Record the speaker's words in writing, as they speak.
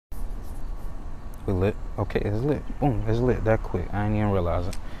We lit. Okay, it's lit. Boom, it's lit that quick. I ain't even realize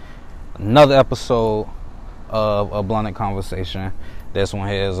it. Another episode of A Blunted Conversation. This one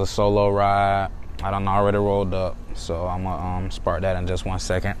here is a solo ride. I done already rolled up, so I'm gonna spark that in just 1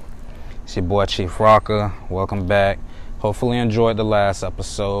 second. It's your boy Chief Rocka. Welcome back. Hopefully enjoyed the last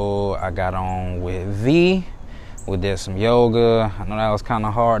episode. I got on with V. We did some yoga. I know that was kind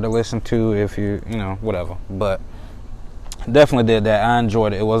of hard to listen to if you know, whatever. But definitely did that. I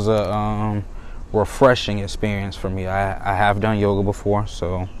enjoyed it. It was a refreshing experience for me. I have done yoga before,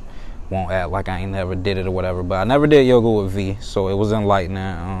 so won't act like I ain't never did it or whatever. But I never did yoga with V, so it was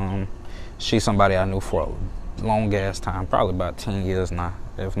enlightening. She's somebody I knew for a long ass time, probably about 10 years now,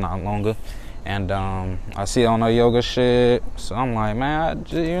 if not longer. And I see her on her yoga shit, so I'm like, man,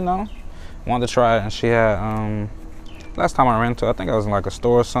 wanted to try it. And she had, last time I ran into her, I think I was in like a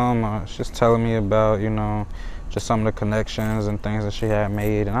store or something. She's telling me about, just some of the connections and things that she had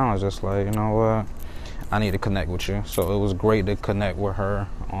made. And I was just like, you know what, I need to connect with you. So it was great to connect with her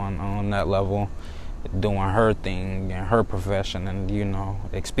on that level, doing her thing and her profession and,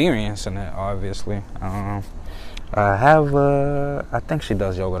 experiencing it, obviously. I think she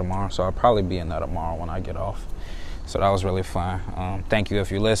does yoga tomorrow, so I'll probably be in there tomorrow when I get off. So that was really fun. Thank you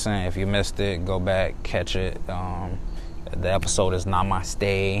if you listen. If you missed it, go back, catch it. The episode is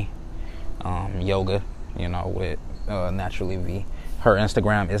Namaste Yoga, with Naturally V. Her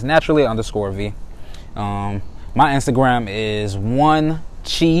Instagram is naturally_V. My Instagram is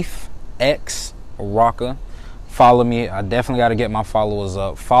OneChiefXRocka. Follow me. I definitely got to get my followers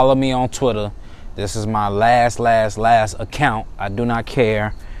up. Follow me on Twitter. This is my last account. I do not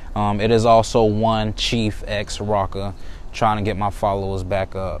care. It is also OneChiefXRocka. Trying to get my followers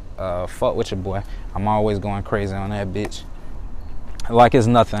back up. Fuck with your boy. I'm always going crazy on that bitch. Like it's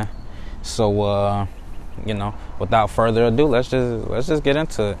nothing. So, without further ado, let's just get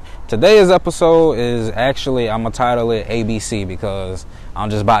into it. Today's episode is actually, I'm gonna title it ABC because I'm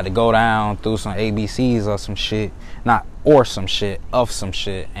just about to go down through some ABCs of some shit. Of some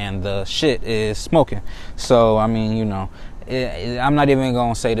shit. And the shit is smoking. So, I mean, I'm not even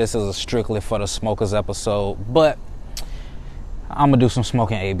gonna say this is a strictly for the smokers episode, but I'm gonna do some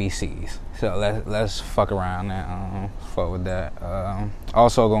smoking ABCs. So let's fuck around and fuck with that.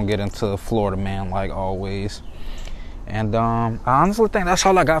 Also gonna get into Florida Man like always. And I honestly think that's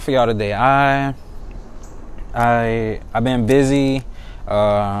all I got for y'all today. I've been busy.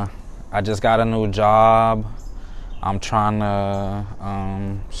 I just got a new job. I'm trying to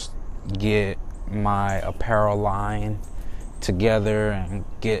get my apparel line together and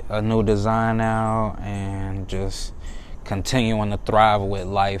get a new design out and just continuing to thrive with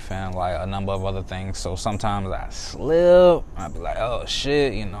life and like a number of other things. So sometimes I slip. I be like, oh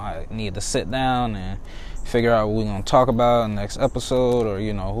shit, I need to sit down and figure out what we're gonna talk about in the next episode, or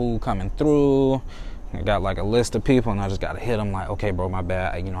who coming through. I got like a list of people and I just gotta hit them like, okay bro, my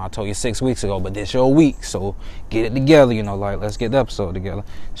bad, I told you 6 weeks ago, but this your week, so get it together, let's get the episode together.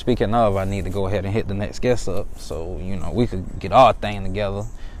 Speaking of, I need to go ahead and hit the next guest up so we could get our thing together,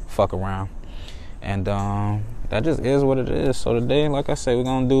 fuck around. And that just is what it is. So today, like I said, we're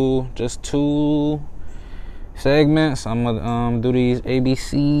gonna do just 2 segments. I'm gonna do these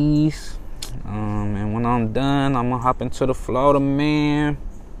ABCs, and when I'm done, I'm gonna hop into the Florida Man.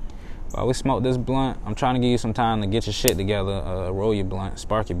 While we smoke this blunt, I'm trying to give you some time to get your shit together. Roll your blunt,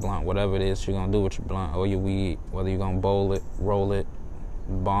 spark your blunt, whatever it is you're gonna do with your blunt or your weed, whether you're gonna bowl it, roll it,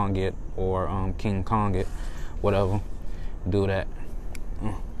 bong it, or King Kong it, whatever. Do that.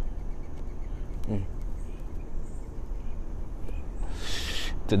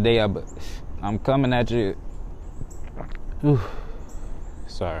 Today I'm coming at you.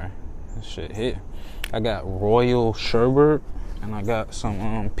 Sorry, this shit hit. I got Royal Sherbet and I got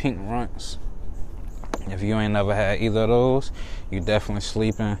some Pink Runts. If you ain't never had either of those, you definitely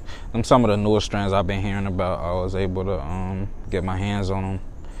sleeping. Them some of the newer strands I've been hearing about. I was able to get my hands on them.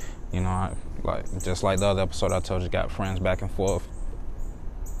 Just like the other episode I told you, got friends back and forth.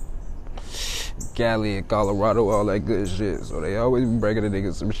 Cali, Colorado, all that good shit. So they always be breaking the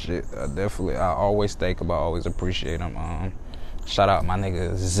niggas some shit. I always think about, always appreciate them. Shout out my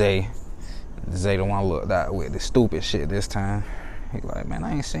nigga Zay. Zay the one looked out with the stupid shit this time. He like, man,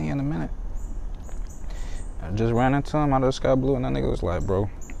 I ain't seen you in a minute. I just ran into him out of the sky blue, and that nigga was like, bro,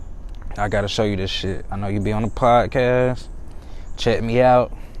 I gotta show you this shit. I know you be on the podcast. Check me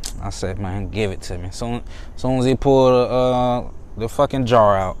out. I said, man, give it to me. Soon as he pulled the fucking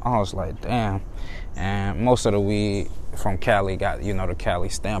jar out, I was like, damn. And most of the weed from Cali got, the Cali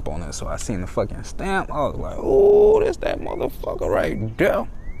stamp on it. So I seen the fucking stamp. I was like, oh, that's that motherfucker right there.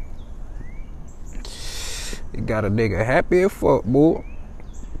 You got a nigga happy as fuck, boy.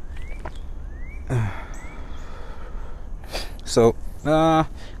 So, let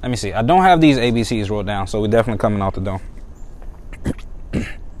me see. I don't have these ABCs wrote down, so we're definitely coming out the door.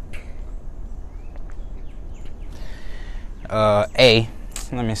 A.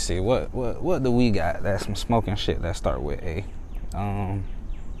 Let me see. What do we got? That's some smoking shit that start with A. I'm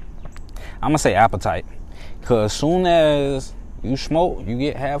gonna say appetite, cause soon as you smoke, you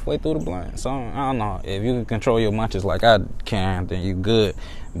get halfway through the blunt. So I don't know, if you can control your munches like I can, then you good.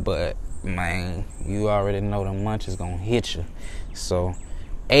 But man, you already know the munch is gonna hit you. So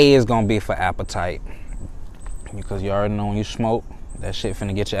A is gonna be for appetite, because you already know when you smoke, that shit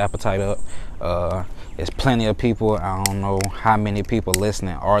finna get your appetite up. There's plenty of people, I don't know how many people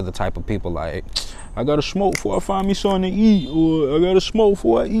listening are the type of people like, I gotta smoke before I find me something to eat, or I gotta smoke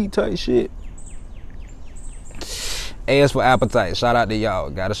before I eat type shit. A is for appetite. Shout out to y'all.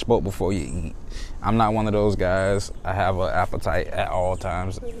 Gotta smoke before you eat. I'm not one of those guys. I have an appetite at all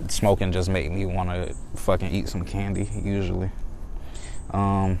times. Smoking just make me want to fucking eat some candy usually.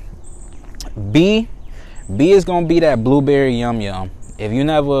 B is gonna be that blueberry yum yum. If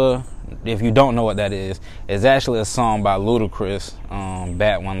you don't know what that is, it's actually a song by Ludacris.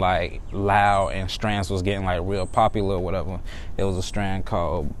 Back when like Loud and Strands was getting like real popular or whatever. There was a strand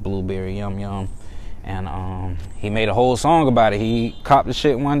called Blueberry Yum Yum. And he made a whole song about it. He copped the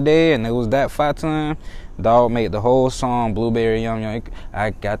shit one day and it was that fat time. Dog made the whole song Blueberry Yum Yum. I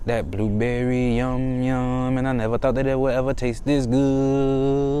got that blueberry yum yum, and I never thought that it would ever taste this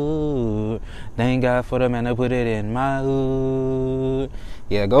good. Thank God for the man that put it in my hood.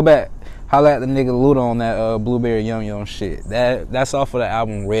 Yeah, go back. Holla at the nigga Luda on that blueberry yum yum shit. That's off of the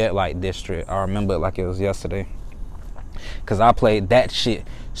album Red Light District. I remember it like it was yesterday, cause I played that shit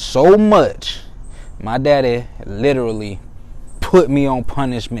so much. My daddy literally put me on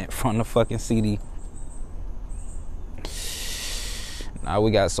punishment from the fucking CD. Now we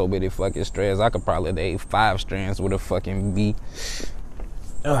got so many fucking strands. I could probably name 5 strands with a fucking B.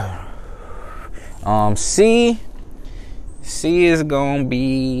 C is gonna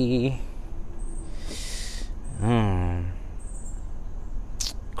be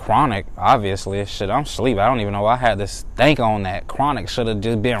Chronic, obviously. Shit, I'm asleep. I don't even know why I had to think on that. Chronic should have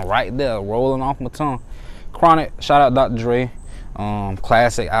just been right there, rolling off my tongue. Chronic, shout out Dr. Dre.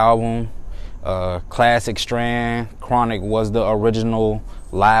 Classic album. Classic strand. Chronic was the original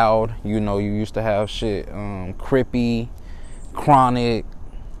Loud. You know, you used to have shit. Crippy, Chronic.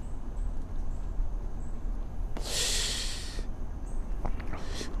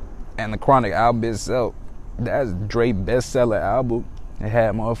 And the Chronic album itself, that's Dre's bestseller album. It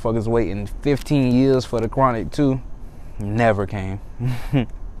had motherfuckers waiting 15 years for the Chronic 2. Never came.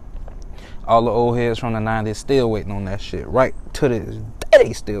 All the old heads from the 90s still waiting on that shit. Right to this day,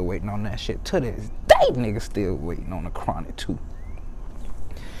 they still waiting on that shit. To this day, niggas still waiting on the Chronic 2.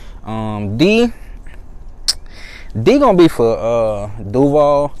 D gonna be for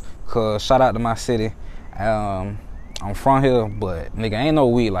Duval, cause shout out to my city. I'm from here, but nigga, ain't no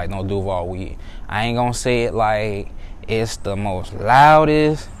weed like no Duval weed. I ain't gonna say it like it's the most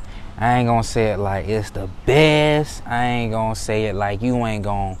loudest. I ain't gonna say it like it's the best. I ain't gonna say it like you ain't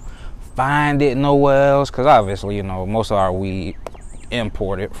gonna find it nowhere else, cause obviously, you know, most of our weed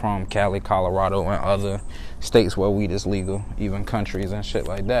imported from Cali, Colorado, and other states where weed is legal, even countries and shit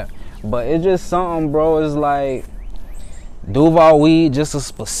like that. But it's just something, bro. It's like Duval weed, just a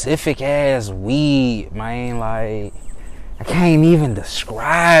specific ass weed, man. Like, I can't even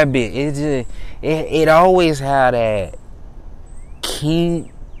describe it. It just, it always had that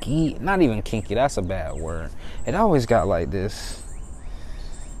kinky, not even kinky, that's a bad word. It always got like this,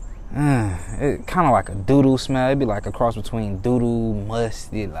 it kind of like a doo-doo smell. It'd be like a cross between doo-doo,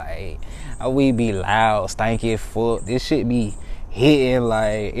 musty, like, we be loud, stanky, fuck. This shit be hitting,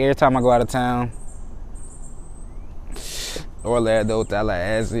 like, every time I go out of town. Orlando,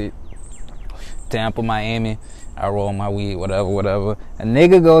 Tallahassee, Tampa, Miami, I roll my weed, whatever. A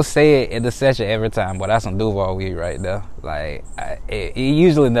nigga go say it in the session every time, but that's some Duval weed right there. Like, it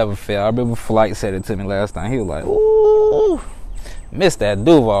usually never fail. I remember Flight said it to me last time. He was like, ooh, miss that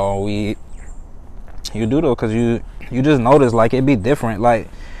Duval weed. You do though, cause you just notice like it be different. Like,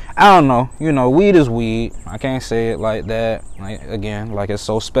 I don't know, you know, weed is weed. I can't say it like that. Like, again, like it's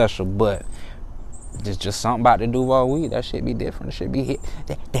so special, but it's just something about the Duval weed. That shit be different. That shit be hit.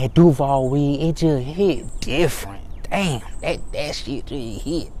 That Duval weed, it just hit different. Damn, that shit just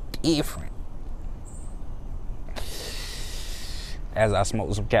hit different. As I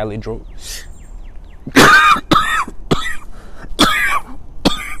smoke some Cali Dro.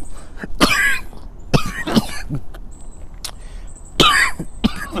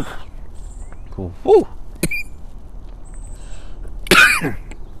 Woo.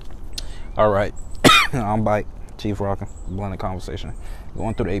 All right. I'm Bike, Chief Rocka, blended conversation.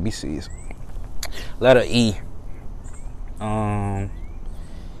 Going through the ABCs. Letter E.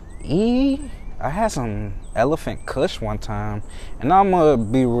 E. I had some elephant kush one time, and I'm gonna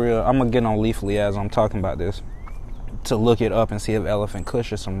be real. I'm gonna get on Leafly as I'm talking about this to look it up and see if elephant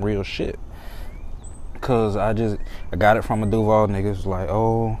kush is some real shit. Cause I got it from a Duval nigga. It was like,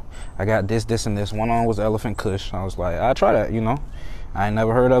 oh, I got this, and this. One on was elephant kush. I was like, I try that, you know. I ain't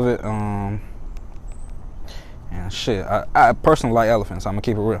never heard of it. And shit, I personally like elephants. I'm gonna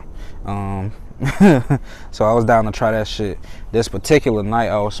keep it real. So I was down to try that shit. This particular night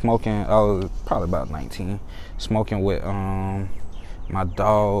I was smoking. I was probably about 19, smoking with my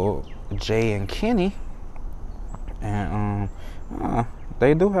dog Jay and Kenny, and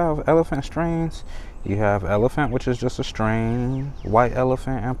they do have elephant strains. You have elephant, which is just a strain, white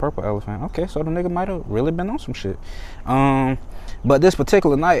elephant and purple elephant. Okay, so the nigga might have really been on some shit. But this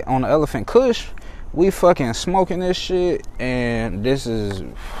particular night on the elephant kush, we fucking smoking this shit, and this is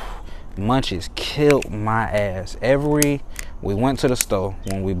munchies killed my ass. We went to the store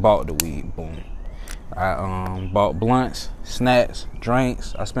when we bought the weed. Boom. I bought blunts, snacks,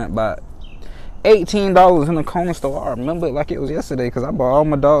 drinks. I spent about $18 in the corner store. I remember it like it was yesterday because I bought all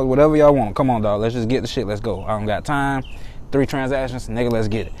my dogs, whatever y'all want. Come on, dog. Let's just get the shit. Let's go. I don't got time. 3 transactions. Nigga, let's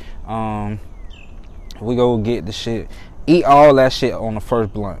get it. We go get the shit. Eat all that shit on the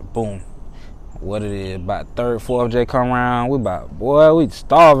first blunt. Boom. What it is, about 3rd, 4th J come around. We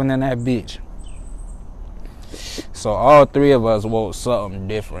starving in that bitch. So all 3 of us want something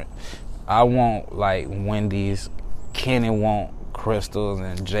different. I want like Wendy's. Kenny want Crystals,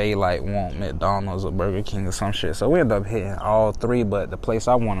 and Jay like want McDonald's or Burger King or some shit. So we ended up hitting all 3, but the place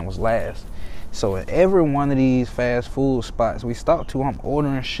I wanted was last. So at every one of these fast food spots we stopped to, I'm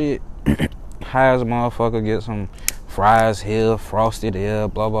ordering shit. High as a motherfucker, get some fries here, frosted here,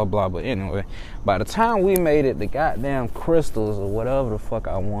 blah blah blah. But anyway, by the time we made it, the goddamn Crystals or whatever the fuck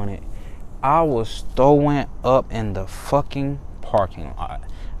I wanted, I was throwing up in the fucking parking lot.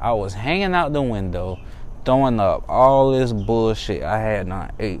 I was hanging out the window, throwing up all this bullshit I had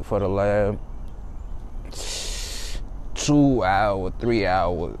not ate for the last 2 hours, 3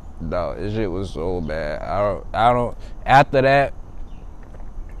 hours. Dog, this shit was so bad. I don't. After that,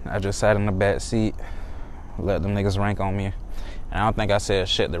 I just sat in the back seat, let them niggas rank on me, and I don't think I said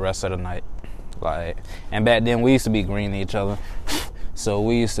shit the rest of the night. Like, and back then we used to be green to each other, so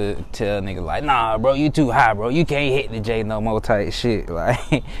we used to tell niggas like, nah, bro, you too high, bro. You can't hit the J no more type shit.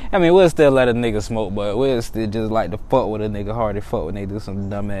 Like, I mean, we'll still let a nigga smoke, but we'll still just like to fuck with a nigga hard as fuck when they do some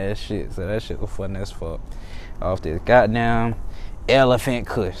dumb ass shit. So that shit was fun as fuck. Off this goddamn elephant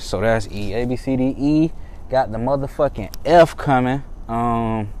kush. So that's E. A, B, C, D, E. Got the motherfucking F coming.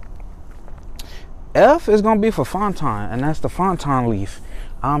 F is gonna be for Fontaine, and that's the Fontaine leaf.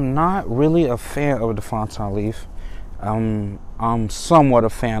 I'm not really a fan of the Fontaine leaf. I'm somewhat a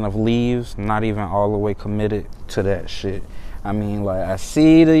fan of leaves, not even all the way committed to that shit. I mean, like, I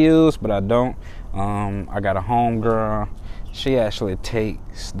see the use, but I don't. I got a homegirl. She actually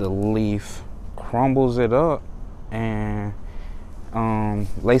takes the leaf, crumbles it up, and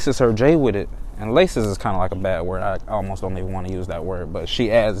laces her J with it. And laces is kind of like a bad word. I almost don't even want to use that word. But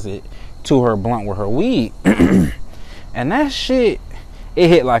she adds it to her blunt with her weed. And that shit, it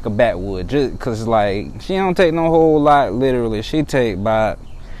hit like a backwood. Just because, like, she don't take no whole lot, literally. She take about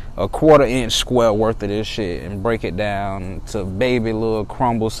a 1/4 inch square worth of this shit and break it down to baby little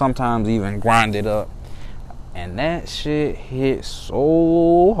crumbles. Sometimes even grind it up. And that shit hit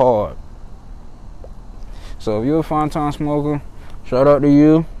so hard. So if you're a Fontaine smoker, shout out to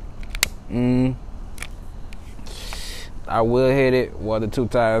you. I will hit it 1 or 2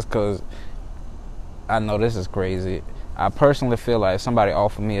 times because I know this is crazy. I personally feel like if somebody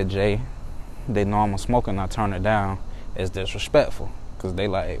offered me a J, they know I'm a smoker and I turn it down, it's disrespectful. Because they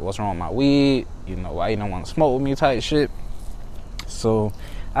like, what's wrong with my weed? You know, why you don't want to smoke with me type shit. So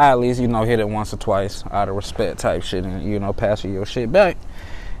I at least, you know, hit it once or twice out of respect type shit and, you know, pass your shit back.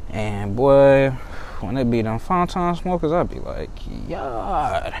 And boy, when it be them Fontaine smokers, I'd be like,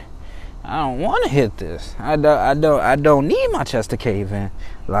 God, I don't want to hit this. I don't need my chest to cave in.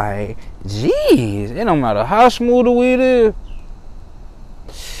 Like, jeez, it don't matter how smooth the weed is.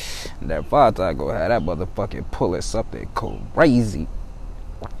 That Fontaine go have that motherfucking pull it something crazy.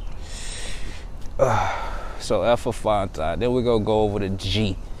 So F for Fontaine. Then we go over to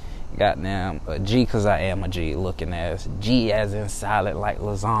G. Goddamn, a G because I am a G looking ass. G as in solid like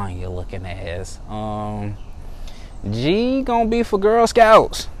lasagna looking ass. G gonna be for Girl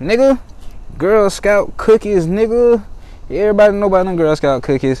Scouts, nigga. Girl Scout cookies, nigga. Everybody know about them Girl Scout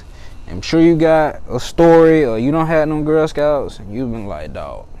cookies. I'm sure you got a story or you don't have no Girl Scouts and you've been like,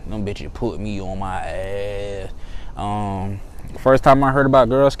 dog, Them bitches put me on my ass. First time I heard about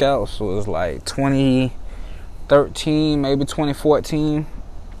Girl Scouts was like 2013, maybe 2014.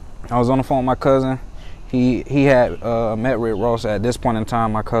 I was on the phone with my cousin. He had met Rick Ross. At this point in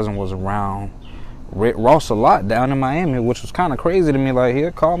time, my cousin was around Rick Ross a lot down in Miami, which was kind of crazy to me. Like,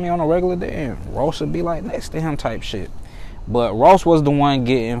 he'd call me on a regular day and Ross would be like next to him type shit. But Ross was the one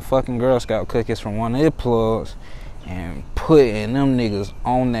getting fucking Girl Scout cookies from one of his plugs and putting them niggas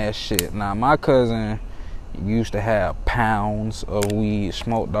on that shit. Now, my cousin used to have pounds of weed,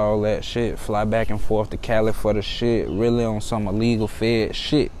 smoked all that shit, fly back and forth to Cali for the shit, really on some illegal fed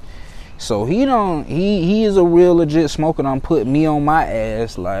shit. So he is a real legit smoker. Done put me on my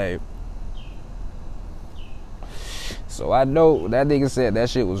ass, like. So I know that nigga said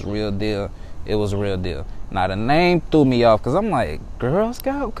that shit was real deal. It was a real deal. Now the name threw me off because I'm like, Girl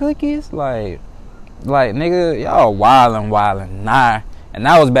Scout cookies? Like nigga, y'all wildin'. Nah. And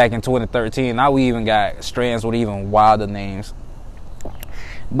that was back in 2013. Now we even got strands with even wilder names.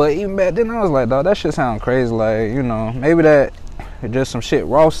 But even back then, I was like, dog, that shit sound crazy. Like, you know, maybe that is just some shit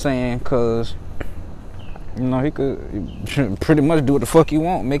Ross saying, because, you know, he could pretty much do what the fuck he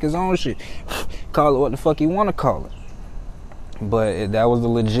want, make his own shit, call it what the fuck he want to call it. But that was the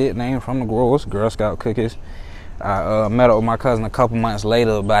legit name from the growers, Girl Scout cookies. I met up with my cousin a couple months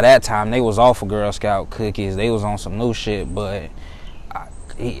later. By that time, they was off of Girl Scout cookies. They was on some new shit, but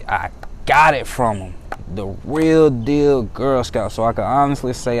I got it from him, the real deal Girl Scout. So I can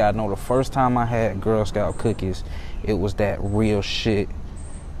honestly say I know the first time I had Girl Scout cookies, it was that real shit.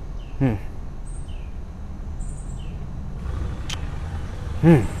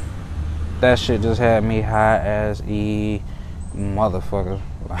 That shit just had me high as a motherfucker.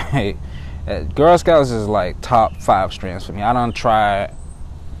 Like, Girl Scouts is like top 5 strands for me. I done tried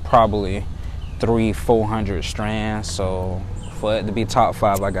probably 300-400 strands, so for it to be top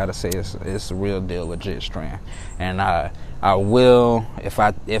 5, I gotta say it's a real deal legit strand. And I will, if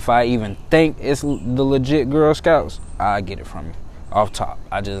I even think it's the legit Girl Scouts, I get it from you off top.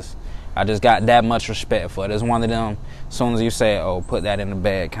 I just got that much respect for it. It's one of them, as soon as you say, oh, put that in the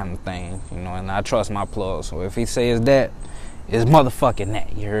bag kind of thing, you know, and I trust my plug. So if he says that, it's motherfucking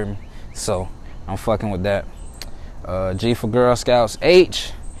that, you heard me? So I'm fucking with that. G for Girl Scouts.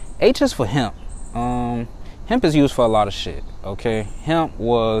 H is for hemp. Hemp is used for a lot of shit, okay? Hemp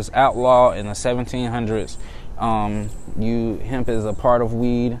was outlawed in the 1700s. Hemp is a part of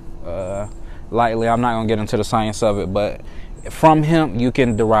weed. Lightly, I'm not gonna get into the science of it, but from hemp you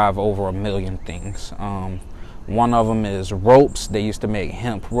can derive over 1 million things. One of them is ropes. They used to make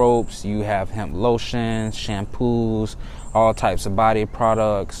hemp ropes. You have hemp lotions, shampoos, all types of body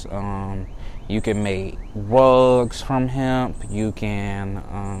products. You can make rugs from hemp. You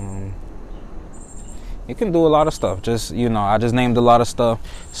can do a lot of stuff. Just, you know, I just named a lot of stuff.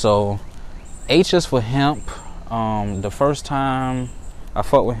 So H is for hemp. The first time I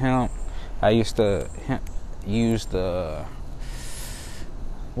fucked with hemp, I used to use the,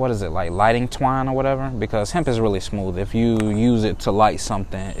 what is it, like lighting twine or whatever, because hemp is really smooth. If you use it to light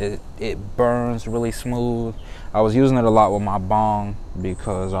something, it burns really smooth. I was using it a lot with my bong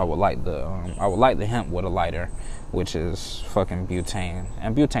because I would light the hemp with a lighter, which is fucking butane,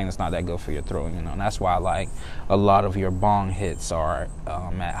 and butane is not that good for your throat, you know. And that's why like a lot of your bong hits are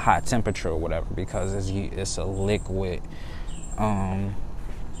at high temperature or whatever, because it's a liquid.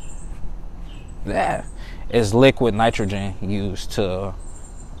 It's liquid nitrogen used to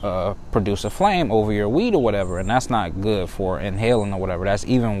produce a flame over your weed or whatever, and that's not good for inhaling or whatever. That's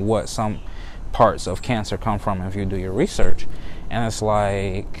even what some parts of cancer come from if you do your research. And it's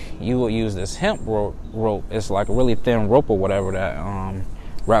like you will use this hemp rope. It's like a really thin rope or whatever that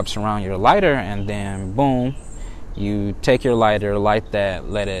wraps around your lighter, and then boom, you take your lighter, light that,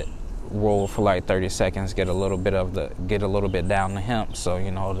 let it roll for like 30 seconds, get a little bit down the hemp, so you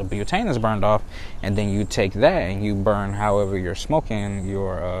know the butane is burned off, and then you take that and you burn however you're smoking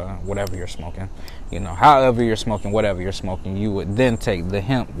your whatever you're smoking, you know, however you're smoking whatever you're smoking. You would then take the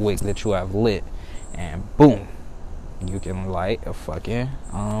hemp wick that you have lit, and boom, you can light a fucking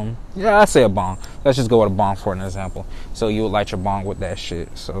I say a bong. Let's just go with a bong for an example. So you would light your bong with that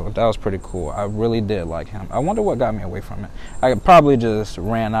shit. So that was pretty cool. I really did like him. I wonder what got me away from it. I probably just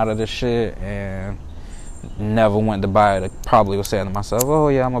ran out of this shit and never went to buy it. I probably was saying to myself, oh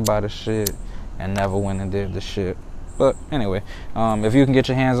yeah, I'm gonna buy this shit, and never went and did the shit. But anyway, if you can get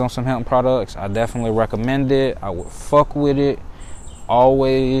your hands on some hemp products, I definitely recommend it. I would fuck with it.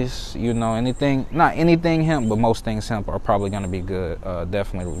 Always, you know, not anything hemp, but most things hemp are probably going to be good.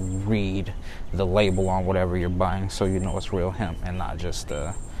 Definitely read the label on whatever you're buying so you know it's real hemp and not just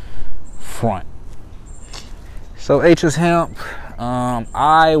front. So H is hemp.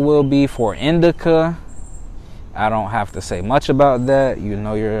 I will be for indica. I don't have to say much about that. You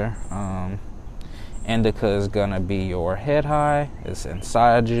know your indica is gonna be your head high. It's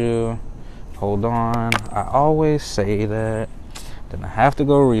inside you. Hold on. I always say that. Then I have to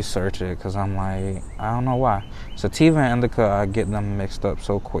go research it because I'm like, I don't know why. Sativa and indica, I get them mixed up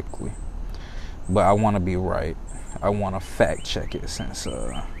so quickly. But I want to be right. I want to fact check it since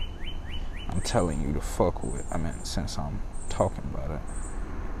I'm telling you to fuck with. Since I'm talking about it.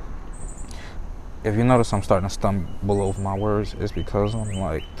 If you notice I'm starting to stumble over my words, it's because I'm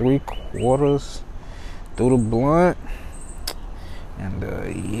like 3/4 through the blunt. And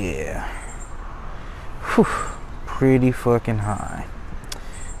yeah. Whew. Pretty fucking high.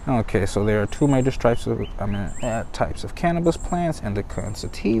 Okay, so there are two major types of cannabis plants, indica and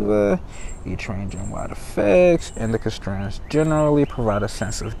sativa, each ranging wide effects. Indica strains generally provide a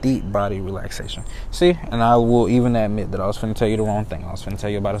sense of deep body relaxation. See, and I will even admit that I was finna tell you the wrong thing. I was finna tell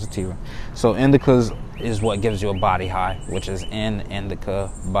you about a sativa. So indica is what gives you a body high, which is in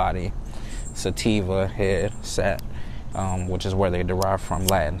indica, body. Sativa, head, sat, which is where they derive from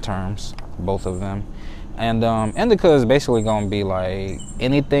Latin terms, both of them. And indica is basically going to be like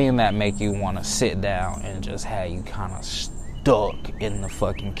anything that make you want to sit down and just have you kind of stuck in the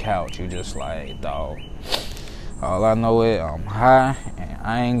fucking couch. You just like, dog, all I know is I'm high and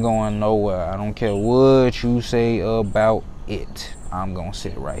I ain't going nowhere. I don't care what you say about it. I'm going to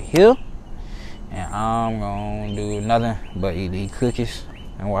sit right here and I'm going to do nothing but eat cookies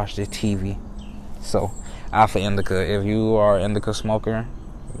and watch the TV. So, I for indica. If you are an indica smoker,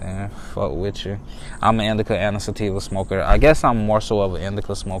 then fuck with you. I'm an indica and a sativa smoker. I guess I'm more so of an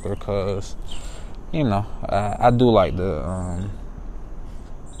indica smoker because, you know, I do like to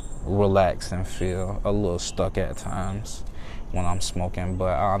relax and feel a little stuck at times when I'm smoking.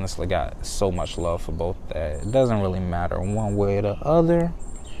 But I honestly got so much love for both that it doesn't really matter one way or the other.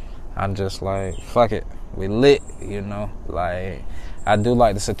 I'm just like, fuck it. We lit, you know. Like, I do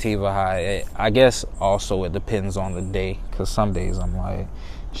like the sativa high. I guess also it depends on the day. Because some days I'm like,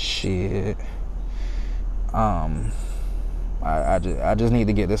 shit, I just need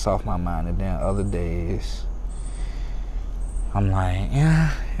to get this off my mind. And then other days I'm like,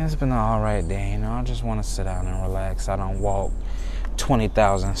 yeah, it's been an alright day, you know. I just want to sit down and relax. I don't walk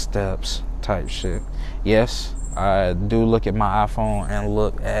 20,000 steps type shit. Yes, I do look at my iPhone and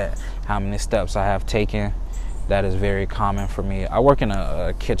look at how many steps I have taken. That is very common for me. I work in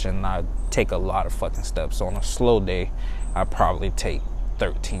a kitchen and I take a lot of fucking steps. So on a slow day, I probably take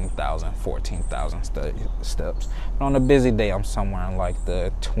 13,000, 14,000 steps. But on a busy day, I'm somewhere in like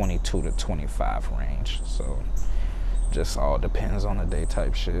the 22 to 25 range. So just all depends on the day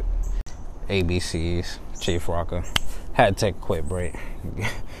type shit. ABCs, Chief Rocka. Had to take a quick break.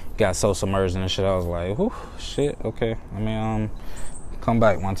 Got so submerged in the shit, I was like, whew, shit, okay. Let me come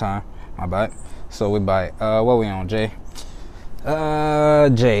back one time. My bad. So we bite. What we on, Jay?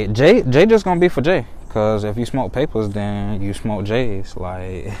 Jay just gonna be for Jay. Cause if you smoke papers, then you smoke J's.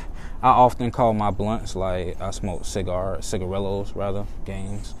 Like, I often call my blunts, like, I smoke cigarillos, rather,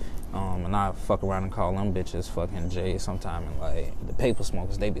 games. And I fuck around and call them bitches fucking J's sometime. And like, the paper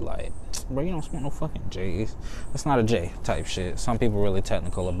smokers, they be like, bro, you don't smoke no fucking J's. It's not a J type shit. Some people really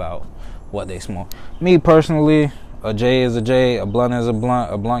technical about what they smoke. Me personally, a J is a J, a blunt is a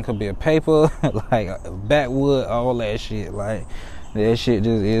blunt could be a paper, like a backwood, all that shit. Like, that shit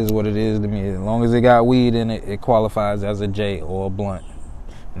just is what it is to me. As long as it got weed in it, it qualifies as a J or a blunt.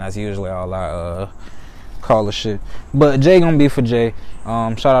 And that's usually all I call the shit. But J gonna be for J.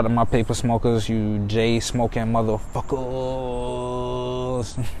 Shout out to my paper smokers, you J smoking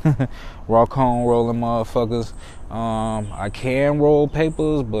motherfuckers. Raw cone rolling motherfuckers. I can roll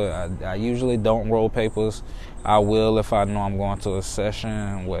papers, but I usually don't roll papers. I will if I know I'm going to a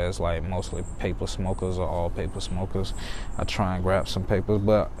session where it's like mostly paper smokers or all paper smokers. I try and grab some papers,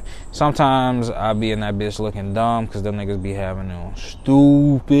 but sometimes I be in that bitch looking dumb because them niggas be having them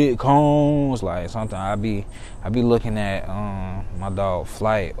stupid cones. Like, sometimes I be looking at my dog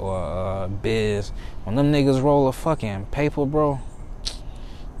Flight or Biz. When them niggas roll a fucking paper, bro,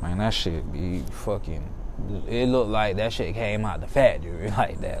 man, that shit be fucking, it look like that shit came out the factory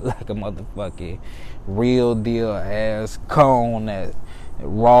like that, like a motherfucking real deal ass cone that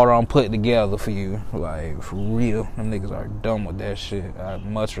raw done put together for you. Like, for real, them niggas are dumb with that shit. I have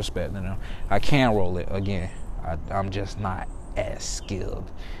much respect to them. I can roll it again. I'm just not as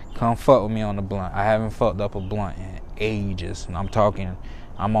skilled. Come fuck with me on the blunt. I haven't fucked up a blunt in ages, and I'm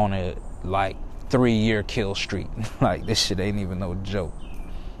on a like 3-year kill streak. Like, this shit ain't even no joke.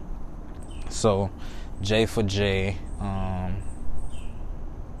 So J for J.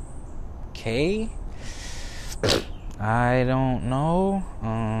 K. I don't know.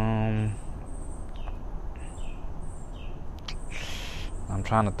 I'm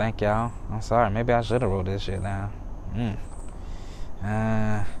trying to think, y'all. I'm sorry. Maybe I should have wrote this shit down.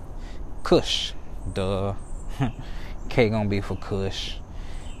 Kush. Duh. K gonna be for Kush.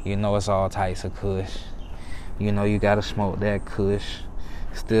 You know it's all types of Kush. You know you gotta smoke that Kush.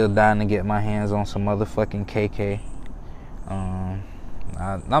 Still dying to get my hands on some motherfucking KK.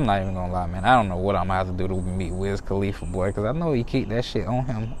 I'm not even gonna lie, man. I don't know what I'm gonna have to do to meet Wiz Khalifa, boy, because I know he keep that shit on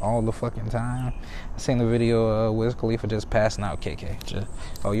him all the fucking time. I seen the video of Wiz Khalifa just passing out KK. Just,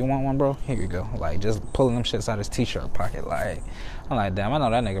 oh, you want one, bro? Here you go. Like, just pulling them shits out his t-shirt pocket. Like, I'm like, damn, I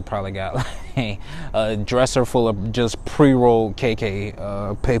know that nigga probably got, like, a dresser full of just pre-rolled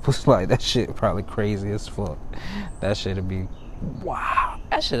KK papers. Like, that shit probably crazy as fuck. That shit'd be, wow.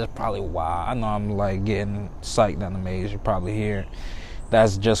 That shit is probably wild. I know I'm, like, getting psyched on the maze. You probably hear it.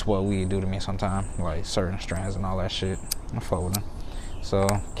 That's just what weed do to me sometimes, like certain strands and all that shit. I fuck with them. So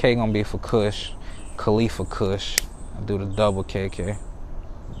K gonna be for Kush, Khalifa Kush. I do the double KK.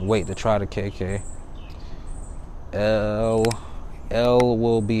 Wait to try the KK. L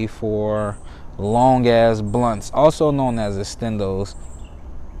will be for long ass blunts, also known as extendos.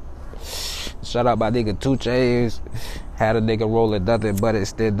 Shout out my nigga 2 Chainz. Had a nigga roll it, nothing but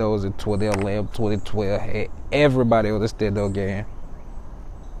extendos in 2012. Hey, everybody on the extendo game.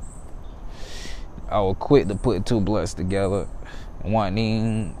 I was quick to put 2 blunts together. I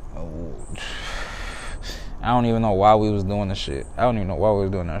don't even know why we was doing this shit. I don't even know why we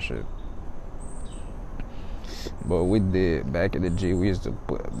was doing that shit. But we did. Back in the G, we used to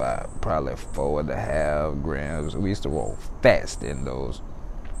put about probably 4.5 grams. We used to roll fast in those.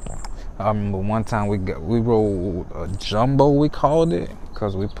 I remember one time we rolled a jumbo, we called it,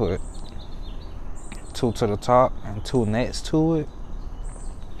 because we put 2 to the top and 2 next to it.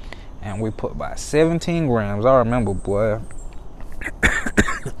 And we put about 17 grams. I remember, boy.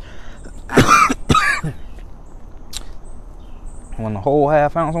 When the whole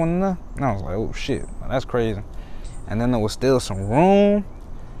half ounce went in there, I was like, oh shit, that's crazy. And then there was still some room.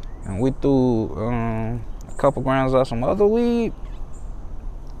 And we threw a couple grams of some other weed.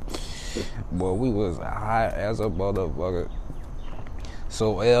 Boy, we was high as a motherfucker.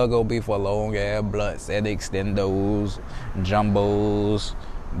 So L gonna be for long ass blunts and extendos, jumbos,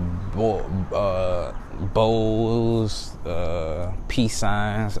 bows, peace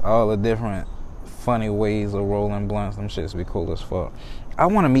signs, all the different funny ways of rolling blunts. Them shits be cool as fuck. I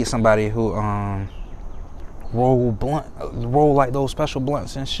want to meet somebody who roll like those special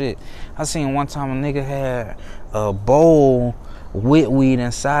blunts and shit. I seen one time a nigga had a bowl with weed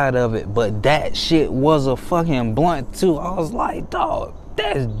inside of it, but that shit was a fucking blunt too. I was like, dog,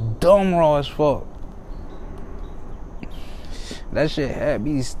 that's dumb raw as fuck. That shit had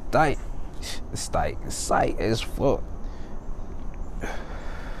me psych as fuck.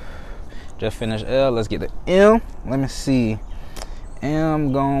 Just finished L. Let's get the M. Let me see.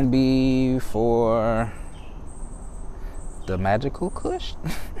 M gonna be for the magical Kush.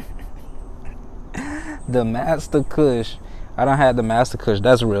 The Master Kush. I done had the Master Kush.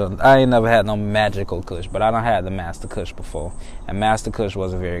 That's real. I ain't never had no magical Kush, but I done had the Master Kush before. And Master Kush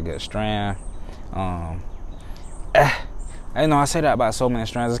was a very good strand. I know I say that about so many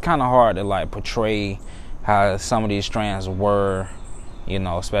strands. It's kind of hard to like portray how some of these strands were, you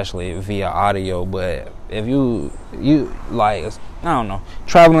know, especially via audio. But if you like, I don't know,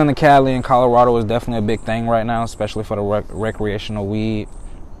 traveling to Cali and Colorado is definitely a big thing right now, especially for the recreational weed.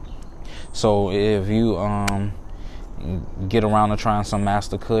 So if you get around to trying some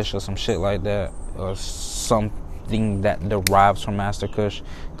Master Kush or some shit like that, or something that derives from Master Kush,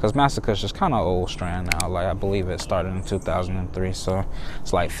 because Master Kush is kind of old strand now. Like, I believe it started in 2003, so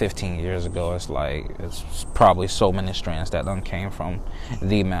it's like 15 years ago. It's like, it's probably so many strands that done came from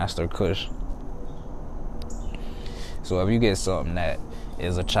the Master Kush. So if you get something that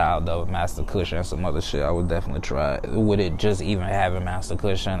is a child of Master Kush and some other shit, I would definitely try it. With it just even having Master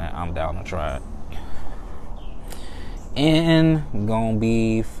Kush in it, I'm down to try it. N gonna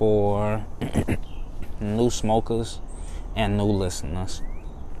be for new smokers and new listeners.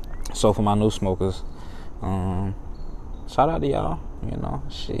 So for my new smokers, shout out to y'all. You know,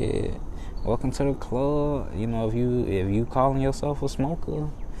 shit, welcome to the club. You know, if you calling yourself a smoker,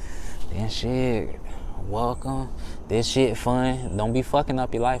 then shit, welcome. This shit fun. Don't be fucking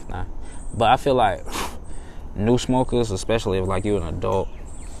up your life now. But I feel like new smokers, especially if like you're an adult,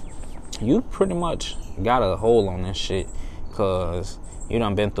 you pretty much got a hold on this shit, cause you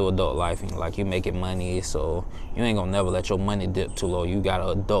done been through adult life and like you making money, so you ain't gonna never let your money dip too low. You got an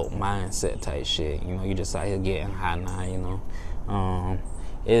adult mindset type shit. You know, you just out here getting high now, you know.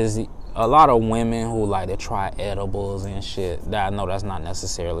 a lot of women who like to try edibles and shit. That I know that's not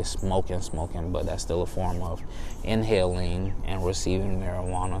necessarily smoking, but that's still a form of inhaling and receiving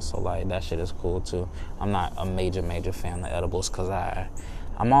marijuana. So like that shit is cool too. I'm not a major fan of edibles because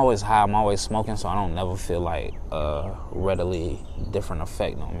I'm always high, I'm always smoking, so I don't never feel like a readily different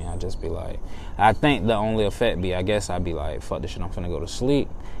effect on me. I just be like, I think the only effect be, I guess I'd be like, fuck this shit, I'm finna go to sleep.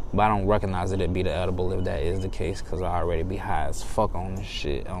 But I don't recognize it be the edible if that is the case, because I already be high as fuck on this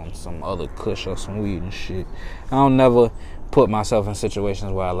shit, on some other kush or some weed and shit. I don't never put myself in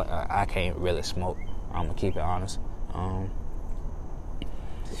situations where I can't really smoke. I'm gonna keep it honest.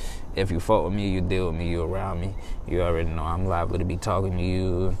 If you fuck with me, you deal with me, you around me, you already know I'm liable to be talking to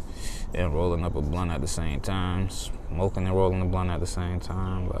you and rolling up a blunt at the same time, smoking and rolling the blunt at the same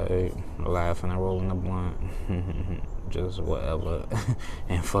time, like laughing and rolling the blunt, just whatever,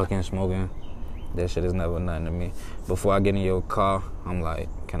 and fucking smoking. That shit is never nothing to me. Before I get in your car, I'm like,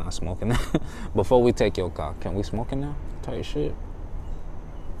 can I smoke in there? Before we take your car, can we smoke in there? Type shit.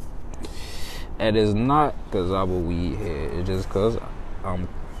 It is not because I'm a weed head, it's just because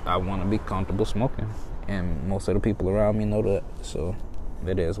I want to be comfortable smoking, and most of the people around me know that, so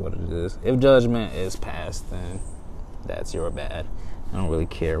it is what it is. If judgment is passed, then that's your bad. I don't really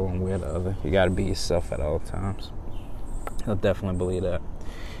care one way or the other. You got to be yourself at all times. I definitely believe that.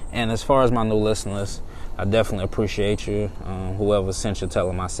 And as far as my new listeners, I definitely appreciate you. Whoever sent you, tell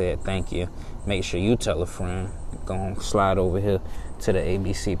them I said thank you. Make sure you tell a friend. Go on, slide over here to the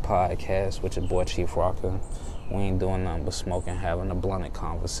ABC podcast with your boy Chief Rocka. We ain't doing nothing but smoking, having a blunted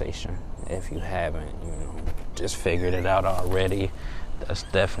conversation. If you haven't, just figured it out already. That's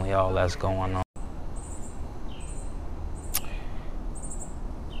definitely all that's going on.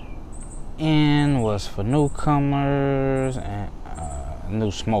 And was for newcomers and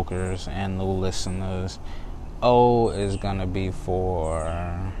new smokers and new listeners. O is gonna be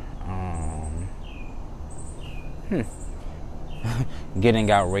for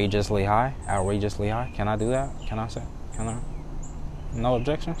getting outrageously high. Can I do that? Can I? No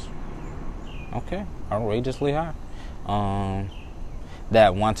objections? Okay. Outrageously high.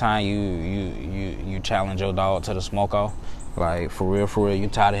 That one time you challenge your dog to the smoke off. Like, for real, you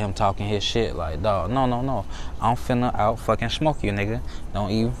tired of him talking his shit. Like, dog, no. I'm finna out fucking smoke you, nigga.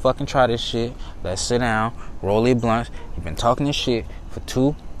 Don't even fucking try this shit. Let's sit down, roll your blunts. You've been talking this shit for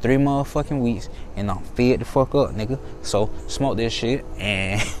 2-3 motherfucking weeks, and I'm fed the fuck up, nigga. So, smoke this shit,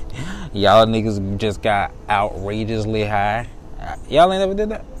 and y'all niggas just got outrageously high. Y'all ain't never did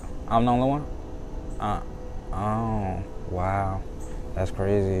that? I'm the only one? Oh, wow. That's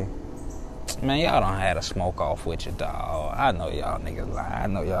crazy. Man, y'all done had a smoke off with your dog. I know y'all niggas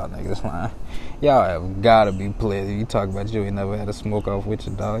lying. Y'all have gotta be playing. You talk about you ain't never had a smoke off with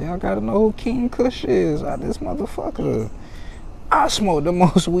your dog. Y'all gotta know who King Kush is. This motherfucker. I smoke the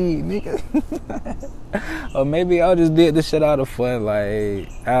most weed, nigga. Or maybe y'all just did this shit out of fun.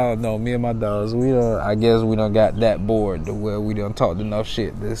 Like, I don't know. Me and my dogs, I guess we done got that bored to where we done talked enough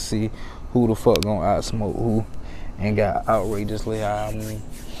shit to see who the fuck gonna outsmoke who, and got outrageously high. I mean,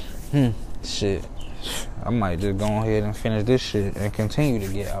 shit, I might just go ahead and finish this shit and continue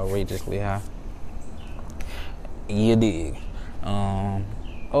to get outrageously high. You dig? What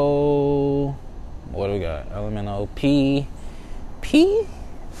do we got? Elemental P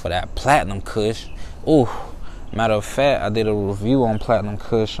for that Platinum Kush. Ooh, matter of fact, I did a review on Platinum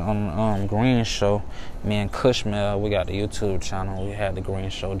Kush on Green Show. Me and Kushmel, we got the YouTube channel. We had the Green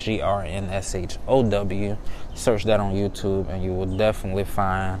Show, GRNSHOW. Search that on YouTube, and you will definitely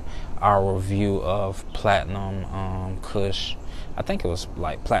find our review of Platinum Kush. I think it was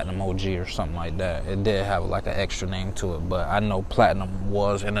like Platinum OG or something like that. It did have like an extra name to it, but I know Platinum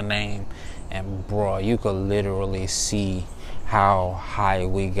was in the name. And bro, you could literally see how high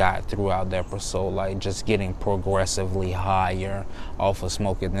we got throughout the episode, like just getting progressively higher off of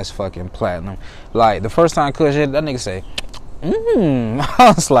smoking this fucking Platinum. Like the first time Kush hit, that nigga say,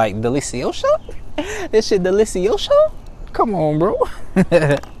 I was like, delicioso? This shit delicioso? Come on, bro.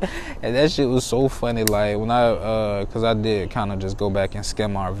 And that shit was so funny. Like when cause I did kind of just go back and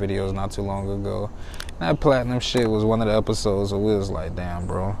skim our videos not too long ago. That Platinum shit was one of the episodes where we was like, damn,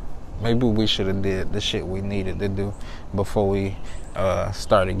 bro. Maybe we should have did the shit we needed to do before we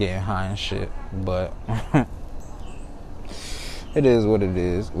started getting high and shit. But it is what it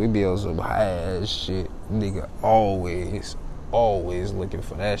is. We be on some high ass shit. Nigga always looking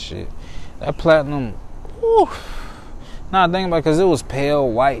for that shit. That Platinum, whew. Nah, think about it, because it was pale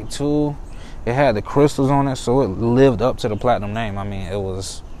white too. It had the crystals on it, so it lived up to the Platinum name. I mean, it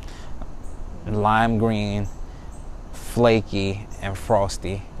was lime green, flaky, and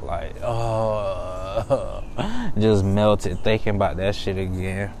frosty. Like, just melted thinking about that shit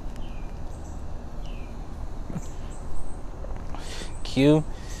again. Q.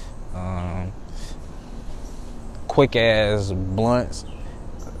 Quick ass blunts,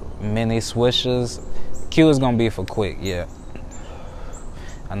 mini swishers. Q is gonna be for quick, yeah.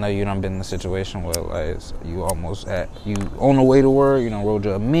 I know you done been in a situation where like you on the way to work, you done rolled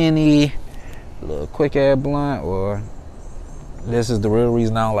your mini, little quick ass blunt, or this is the real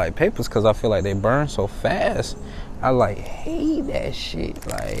reason I don't like papers, because I feel like they burn so fast. I like hate that shit,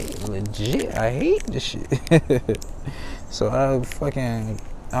 like legit, I hate this shit. So I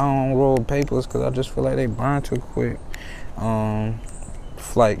don't roll papers because I just feel like they burn too quick.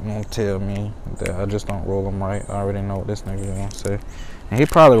 Flight gonna tell me that I just don't roll them right. I already know what this nigga gonna say, and he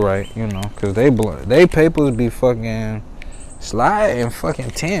probably right, you know, because they papers be fucking sliding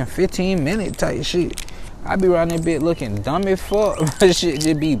fucking 10-15 minute type shit. I be riding that bitch looking dumb as fuck. That shit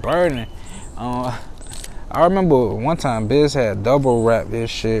just be burning. I remember one time Biz had double wrap this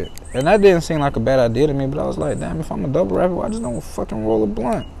shit, and that didn't seem like a bad idea to me, but I was like, damn, if I'm a double rapper, why just don't fucking roll a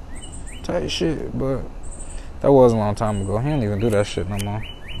blunt type shit? But that was a long time ago. He don't even do that shit no more.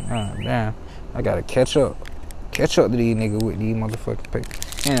 God damn, I gotta catch up to these niggas with these motherfucking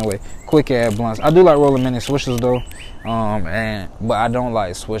papers. Anyway, quick ass blunts. I do like rolling mini swishers though, but I don't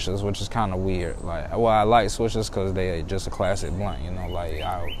like swishers, which is kind of weird. Like, well, I like swishers because they just a classic blunt, you know. Like,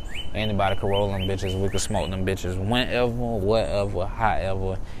 anybody can roll them bitches. We can smoke them bitches whenever, whatever,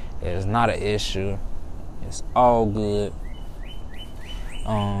 however. It's not an issue. It's all good.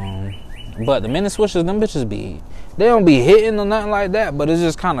 But the mini swishers, them bitches they don't be hitting or nothing like that, but it's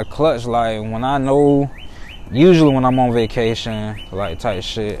just kind of clutch. Like, when I know, usually when I'm on vacation, like type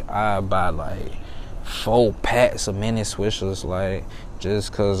shit, I buy like 4 packs of mini swishers, like,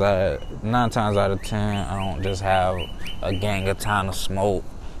 just cause 9 times out of 10, I don't just have a gang of time to smoke.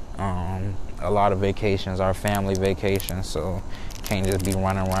 A lot of vacations are family vacations, so can't just be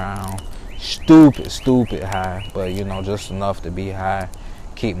running around stupid high, but you know, just enough to be high,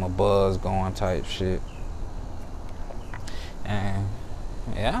 keep my buzz going type shit. And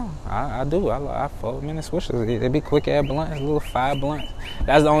yeah, I do. I fuck mini swishers. They be quick ass blunts, little 5 blunts.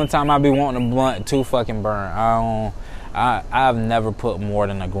 That's the only time I be wanting a blunt to fucking burn. I've never put more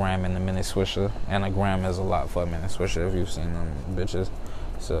than a gram in the mini swisher, and a gram is a lot for a mini swisher if you've seen them bitches.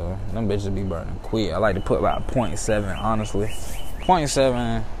 So them bitches be burning quick. I like to put about 0.7, honestly.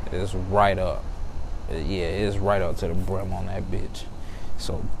 0.7 is right up. Yeah, it's right up to the brim on that bitch.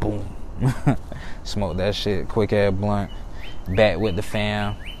 So boom. Smoke that shit, quick ass blunt. Back with the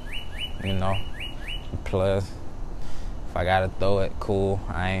fam, you know. Plus, if I gotta throw it, cool.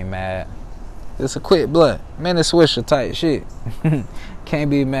 I ain't mad. It's a quick blunt, mini swisher type shit. Can't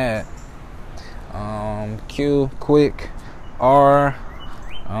be mad. Q, quick. R.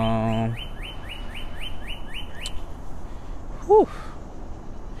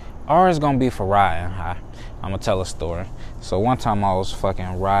 R is gonna be for riding high. I'm gonna tell a story. So one time I was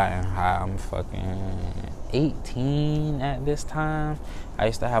fucking riding high. I'm fucking 18 at this time. I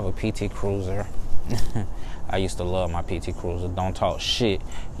used to have a PT Cruiser. I used to love my PT Cruiser. Don't talk shit.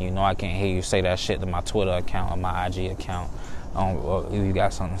 You know I can't hear you say that shit to my Twitter account or my IG account. You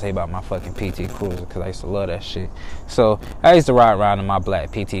got something to say about my fucking PT Cruiser, because I used to love that shit. So I used to ride around in my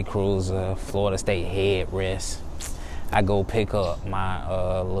black PT Cruiser, Florida State headrest. I go pick up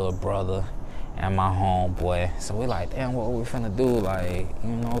my little brother and my homeboy. So we like, damn, what we finna do? Like, you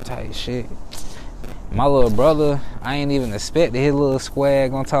know, type shit. My little brother, I ain't even expect his little squad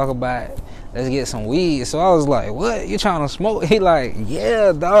gonna talk about, let's get some weed. So I was like, what? You trying to smoke? He like,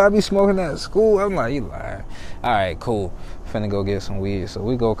 yeah, dog, I be smoking at school. I'm like, you lying. All right, cool. Finna go get some weed. So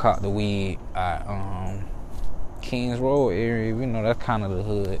we go cop the weed at Kings Road area. You know, that's kind of the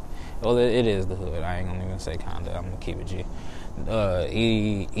hood. Well, it is the hood. I ain't gonna even say kinda. I'm gonna keep it G.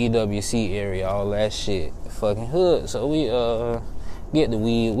 EWC area, all that shit. Fucking hood. So we get the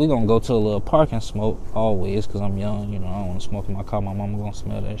weed. We gonna go to a little park and smoke always, because I'm young. You know, I don't want to smoke in my car. My mama gonna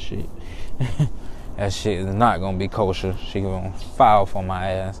smell that shit. That shit is not gonna be kosher. She gonna file for my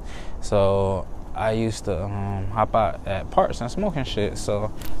ass. So I used to hop out at parks and smoking shit.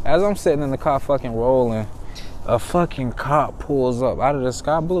 So as I'm sitting in the car fucking rolling, a fucking cop pulls up out of the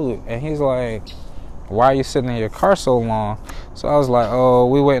sky blue, and he's like, why are you sitting in your car so long? So I was like, oh,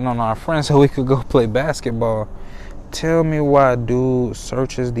 we waiting on our friends so we could go play basketball. Tell me why dude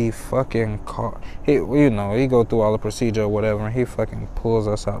searches the fucking car. He, you know, he go through all the procedure or whatever, and he fucking pulls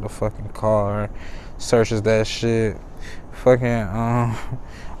us out the fucking car, searches that shit. Fucking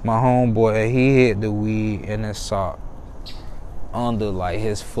my homeboy, he hit the weed in his sock under like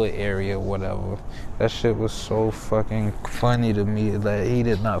his foot area, whatever. That shit was so fucking funny to me that he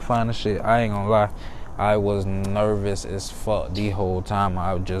did not find the shit. I ain't gonna lie, I was nervous as fuck the whole time.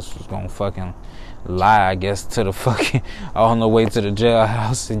 I just was gonna fucking lie, I guess, to the fucking, on the way to the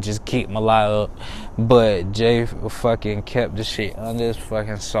jailhouse and just keep my lie up. But Jay fucking kept the shit under his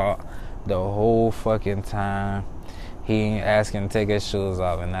fucking sock the whole fucking time. He ain't asking to take his shoes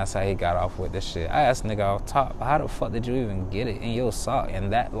off, and that's how he got off with the shit. I asked nigga off top, how the fuck did you even get it in your sock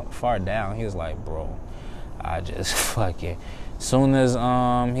and that far down? He was like, bro, I just fucking, soon as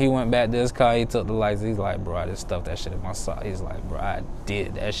he went back to his car, he took the lights. He's like, bro, I just stuffed that shit in my sock. He's like, bro, I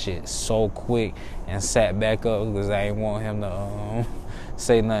did that shit so quick and sat back up because I ain't want him to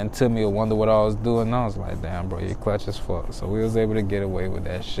say nothing to me or wonder what I was doing. I was like, damn, bro, you clutch as fuck. So we was able to get away with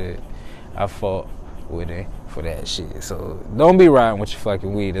that shit. I fought with it for that shit. So don't be riding with your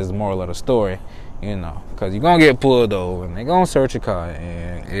fucking weed is the moral of the story, you know, because you're gonna get pulled over and they're gonna search your car,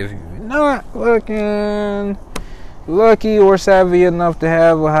 and if you're not fucking lucky or savvy enough to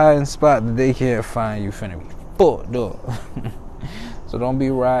have a hiding spot that they can't find, you finna be fucked up. So don't be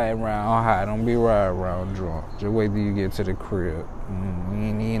riding around high, don't be riding around drunk. Just wait till you get to the crib.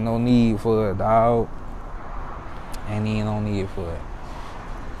 Ain't no need for it, dog. Ain't no need for it.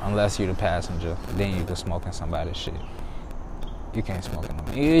 Unless you're the passenger, then you can smoke in somebody's shit. You can't smoke in them.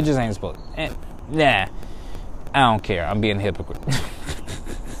 It just ain't supposed. Nah, I don't care. I'm being a hypocrite.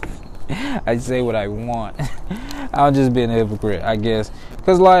 I say what I want. I'm just being a hypocrite, I guess.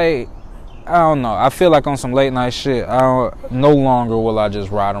 Cause like, I don't know. I feel like on some late night shit, no longer will I just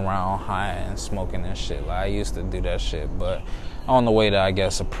ride around high and smoking and shit. Like I used to do that shit, but on the way to, I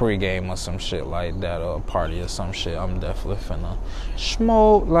guess, a pregame or some shit like that, or a party or some shit, I'm definitely finna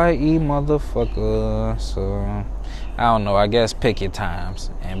smoke like a motherfucker. So, I don't know. I guess pick your times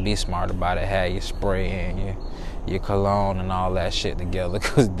and be smart about it. Have your spray and your cologne and all that shit together,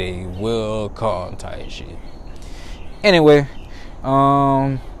 because they will call type shit. Anyway,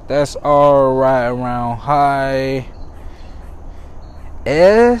 that's all right around high.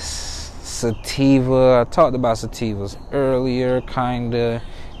 Sativa. I talked about sativas earlier, kinda.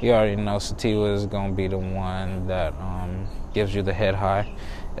 You already know sativa is gonna be the one that gives you the head high.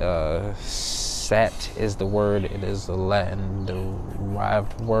 Sat is the word. It is a Latin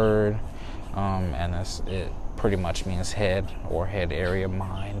derived word, and it pretty much means head or head area,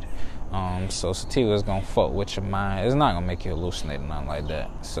 mind. So sativa is gonna fuck with your mind. It's not gonna make you hallucinate or nothing like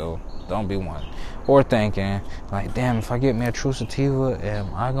that. So don't be one. Or thinking, like, damn, if I get me a true sativa,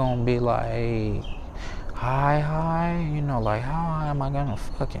 am I gonna be like high? You know, like, how high am I gonna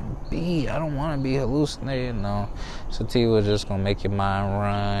fucking be? I don't wanna be hallucinating. No. Sativa is just gonna make your mind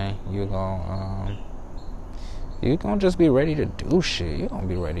run. You're gonna just be ready to do shit. You're gonna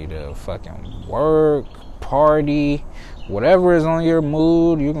be ready to fucking work, party, whatever is on your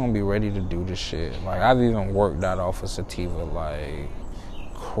mood, you're gonna be ready to do the shit. Like, I've even worked out off of sativa like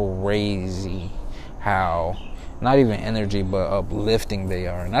crazy how not even energy but uplifting they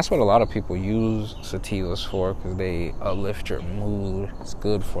are. And that's what a lot of people use sativas for, because they uplift your mood. It's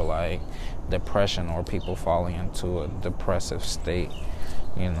good for like depression or people falling into a depressive state.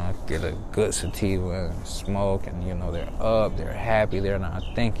 You know, get a good sativa and smoke, and you know, they're up, they're happy, they're not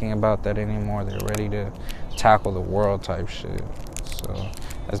thinking about that anymore, they're ready to tackle the world type shit. So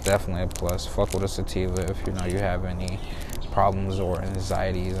that's definitely a plus. Fuck with a sativa if you know you have any problems or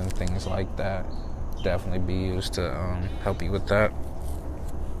anxieties and things like that. Definitely be used to help you with that.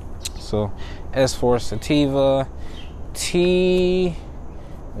 So as for sativa, T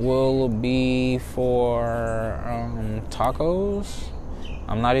will be for tacos.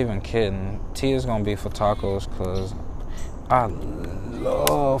 I'm not even kidding. T is gonna be for tacos, because I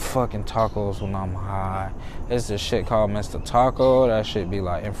love fucking tacos when I'm high. It's this shit called Mr. Taco. That shit be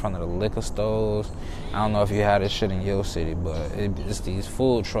like in front of the liquor stores. I don't know if you had this shit in your city, but it's these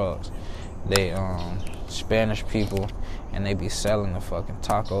food trucks. They Spanish people, and they be selling the fucking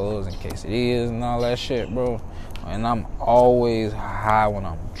tacos and quesadillas and all that shit, bro. And I'm always high when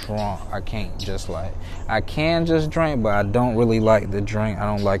I'm drunk. I can just drink, but I don't really like the drink. I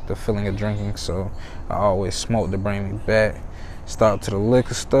don't like the feeling of drinking, so I always smoke to bring me back. Stop to the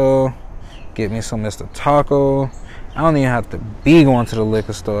liquor store, get me some Mr. Taco. I don't even have to be going to the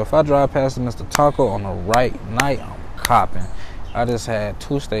liquor store. If I drive past the Mr. Taco on the right night, I'm copping. I just had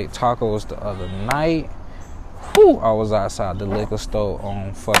 2 steak tacos the other night. Whew, I was outside the liquor store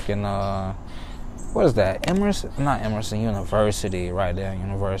on fucking what is that? Emerson University, right there,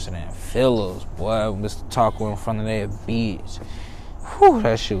 University in Phillips. Boy, Mr. Taco in front of that bitch. Whew,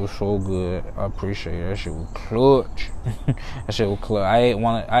 that shit was so good. I appreciate it. That shit was clutch. That shit was clutch. I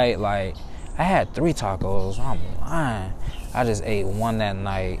had 3 tacos. I'm lying. I just ate one that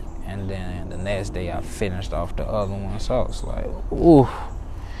night, and then the next day I finished off the other one. So I was like, ooh,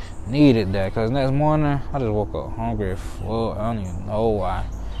 needed that. Because next morning, I just woke up hungry as fuck. I don't even know why.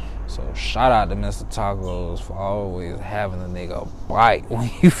 So shout out to Mr. Tacos for always having a nigga bite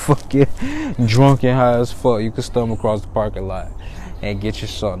when you fucking drunk and high as fuck. You can stumble across the parking lot and get you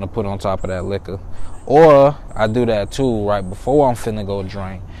something to put on top of that liquor. Or I do that too right before I'm finna go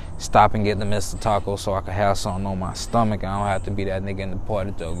drink. Stop and get the Mr. Taco so I can have something on my stomach. I don't have to be that nigga in the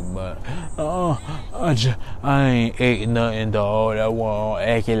party talking about, I ain't ate nothing, dog. I want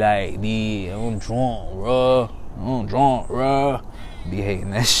acting like this. I'm drunk, bruh. Be hating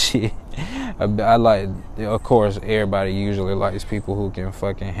that shit. I like, of course, everybody usually likes people who can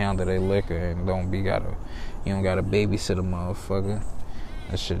fucking handle their liquor and you don't gotta babysit a motherfucker.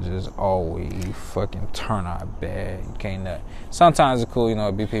 That shit just always fucking turn out bad. You can't sometimes it's cool,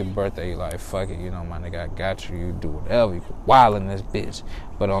 it be people's birthday, you like, fuck it, my nigga, I got you, you do whatever, you can wild in this bitch.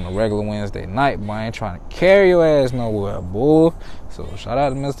 But on a regular Wednesday night, boy, I ain't trying to carry your ass nowhere, boy. So shout out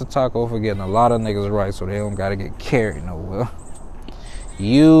to Mr. Taco for getting a lot of niggas right so they don't gotta get carried nowhere.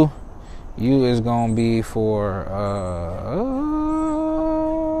 You is gonna be for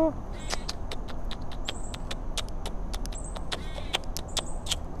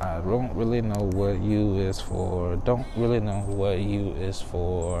I don't really know what you is for. Don't really know what you is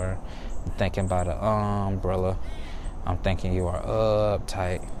for. I'm thinking about an umbrella. I'm thinking you are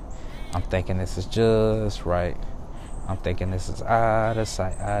uptight. I'm thinking this is just right. I'm thinking this is out of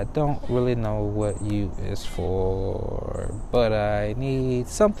sight. I don't really know what you is for, but I need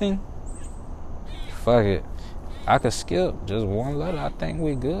something. Fuck it. I could skip just one letter. I think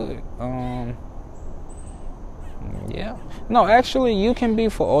we good. Yeah. No, actually, you can be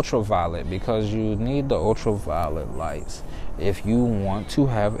for ultraviolet because you need the ultraviolet lights if you want to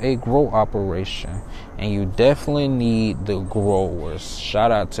have a grow operation. And you definitely need the growers.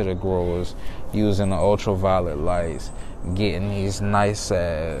 Shout out to the growers using the ultraviolet lights, getting these nice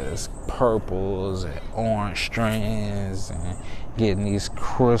ass purples and orange strands and getting these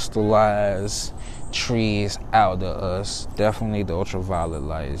crystallized trees out of us. Definitely need the ultraviolet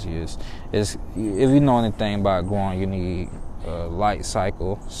lights used. If you know anything about growing, you need a light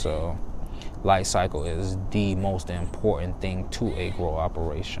cycle. So light cycle is the most important thing to a grow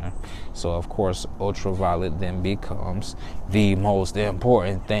operation. So of course ultraviolet then becomes the most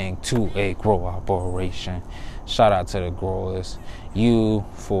important thing to a grow operation. Shout out to the growers. You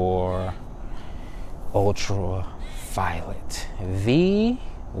for ultraviolet. V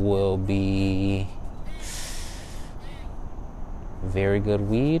will be very good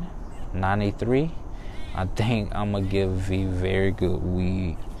weed. 93. I think I'm gonna give V very good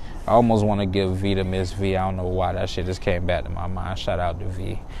weed. I almost want to give V to Miss V. I don't know why that shit just came back to my mind. Shout out to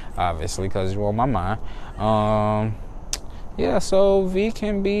V, obviously, because you're on my mind. Yeah, so V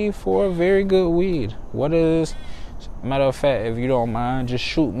can be for very good weed. Matter of fact, if you don't mind, just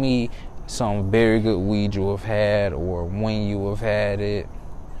shoot me some very good weed you have had or when you have had it.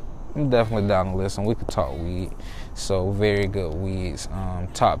 I'm definitely down to listen. We could talk weed. So very good weeds.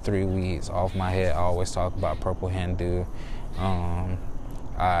 Top 3 weeds off my head. I always talk about Purple Hindu.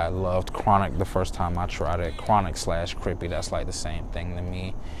 I loved Chronic the first time I tried it. Chronic / Crippy, that's like the same thing to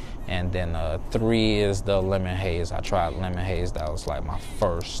me. And then 3 is the Lemon Haze. I tried Lemon Haze. That was like my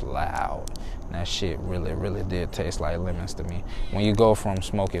first loud. And that shit really, really did taste like lemons to me. When you go from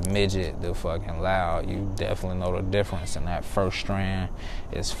smoking midget to fucking loud, you definitely know the difference. And that first strand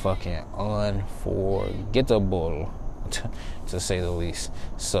is fucking unforgettable, to say the least.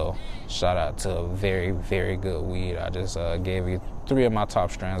 So shout out to very, very good weed. I just gave you 3 of my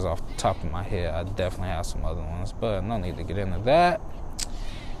top strands off the top of my head. I definitely have some other ones, but no need to get into that.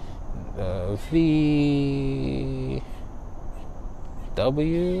 V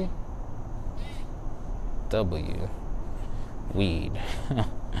W weed.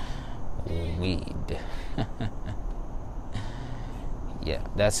 Weed. Yeah,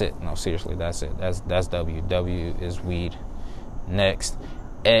 that's it. No, seriously, that's it. That's W. W is weed. Next,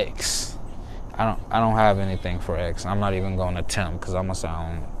 X. I don't have anything for X. I'm not even going to attempt because I'm gonna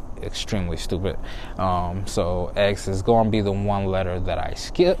sound extremely stupid. So X is going to be the one letter that I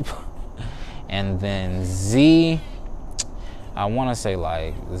skip. And then Z, I want to say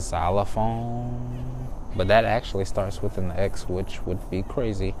like xylophone, but that actually starts with an X, which would be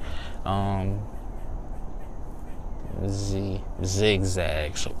crazy. Z,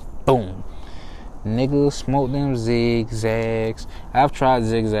 zigzags. Boom. Nigga, smoke them zigzags. I've tried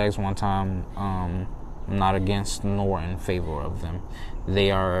zigzags one time. I'm not against nor in favor of them.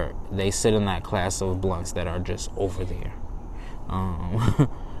 They sit in that class of blunts that are just over there.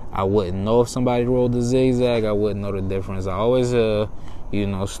 I wouldn't know if somebody rolled the zigzag. I wouldn't know the difference. I always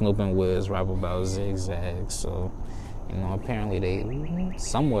Snoop and Wiz rap about zigzags. So, apparently they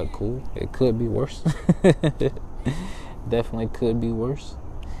somewhat cool. It could be worse. Definitely could be worse.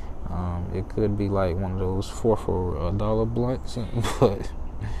 It could be like one of those $4 blunts, but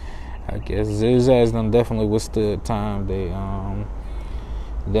I guess Zizaz done definitely withstood time. They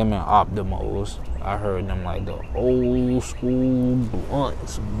them and Optimos, I heard them like the old school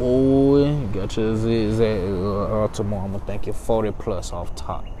blunts, boy. Got your Zizaz Optimo. I'ma thank you 40 plus off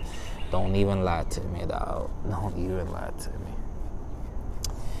top. Don't even lie to me, dog. Don't even lie to me.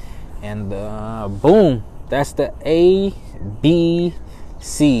 And boom, that's the ABCs.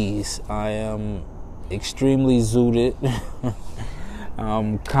 I am extremely zooted.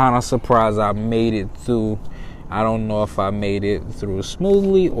 I'm kind of surprised I made it through. I don't know if I made it through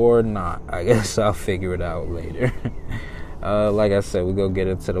smoothly or not. I guess I'll figure it out later. Like I said, we're going to get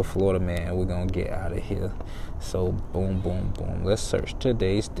into the Florida man. We're going to get out of here. So, boom, boom, boom. Let's search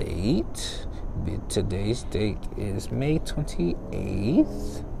today's date. Today's date is May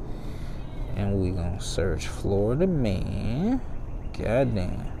 28th. And we're going to search Florida man.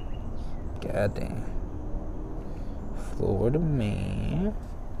 Goddamn. Florida man.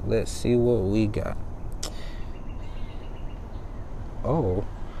 Let's see what we got. Oh.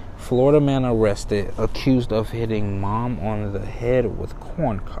 Florida man arrested, accused of hitting mom on the head with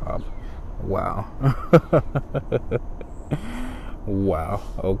corn cob. Wow. Wow.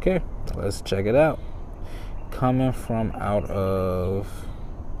 Okay. Let's check it out. Coming from out of...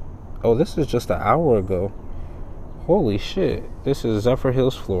 Oh, this is just an hour ago. Holy shit. This is Zephyr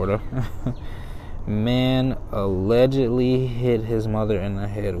Hills, Florida. Man allegedly hit his mother in the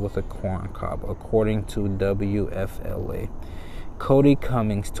head with a corn cob, according to WFLA. Cody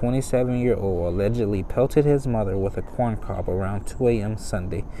Cummings, 27-year-old, allegedly pelted his mother with a corn cob around 2 a.m.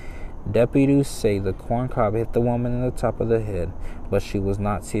 Sunday. Deputies say the corn cob hit the woman in the top of the head, but she was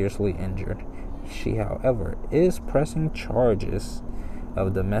not seriously injured. She, however, is pressing charges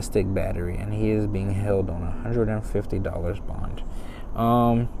of domestic battery, and he is being held on a $150 bond.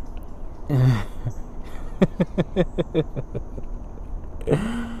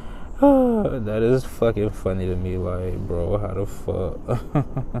 That is fucking funny to me. Like, bro, how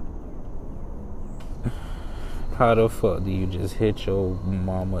the fuck do you just hit your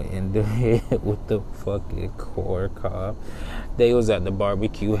mama in the head with the fucking corn cob? They was at the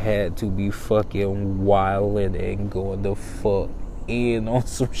barbecue, had to be fucking wildin' and going the fuck in on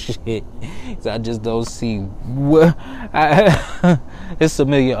some shit. So I just don't see what. There's a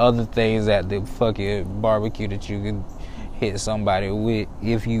million other things at the fucking barbecue that you can hit somebody with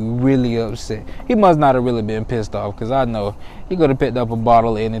if you really upset. He must not have really been pissed off, because I know he could have picked up a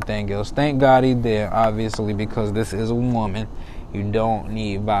bottle or anything else. Thank God he did, obviously, because this is a woman. You don't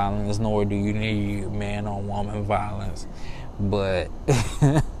need violence, nor do you need man on woman violence. But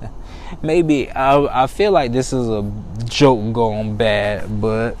maybe I feel like this is a joke going bad.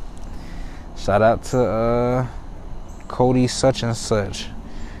 But shout out to Cody such and such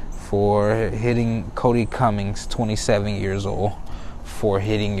for hitting Cody Cummings, 27 years old, for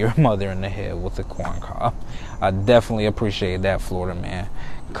hitting your mother in the head with a corn cob. I definitely appreciate that, Florida man,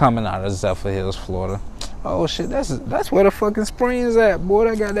 coming out of Zephyr Hills, Florida. Oh shit, that's where the fucking springs at, boy.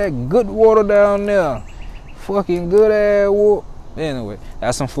 They got that good water down there. Fucking good ass water. Anyway,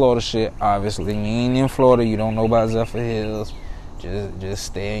 that's some Florida shit. Obviously, you ain't in Florida, you don't know about Zephyr Hills. Just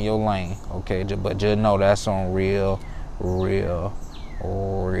stay in your lane, okay? But just know that's on real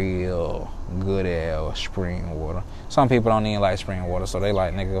good ass spring water. Some people don't even like spring water, so they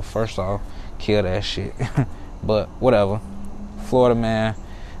like, nigga, first off, kill that shit. But whatever. Florida man,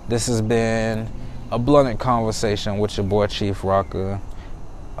 this has been a blunted conversation with your boy Chief Rocka.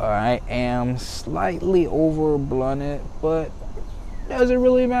 I am slightly over blunted, but does it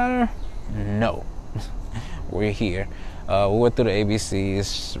really matter? No. We're here. We went through the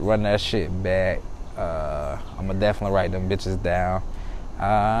ABCs, run that shit back. I'm gonna definitely write them bitches down.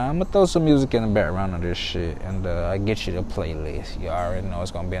 I'm gonna throw some music in the background of this shit, and I get you the playlist. You already know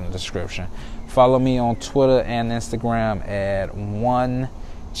it's gonna be in the description. Follow me on Twitter and Instagram at OneChiefX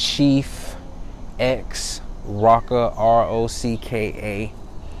Rocka, ROCKA.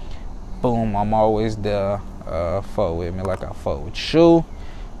 Boom, I'm always there. Fuck with me like I fuck with you.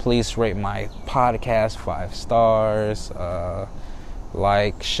 Please rate my podcast 5 stars.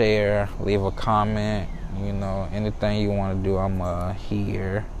 Like, share, leave a comment. You know, anything you want to do, I'm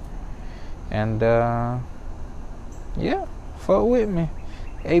here. And yeah, fuck with me.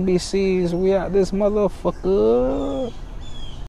 ABCs, we out this motherfucker.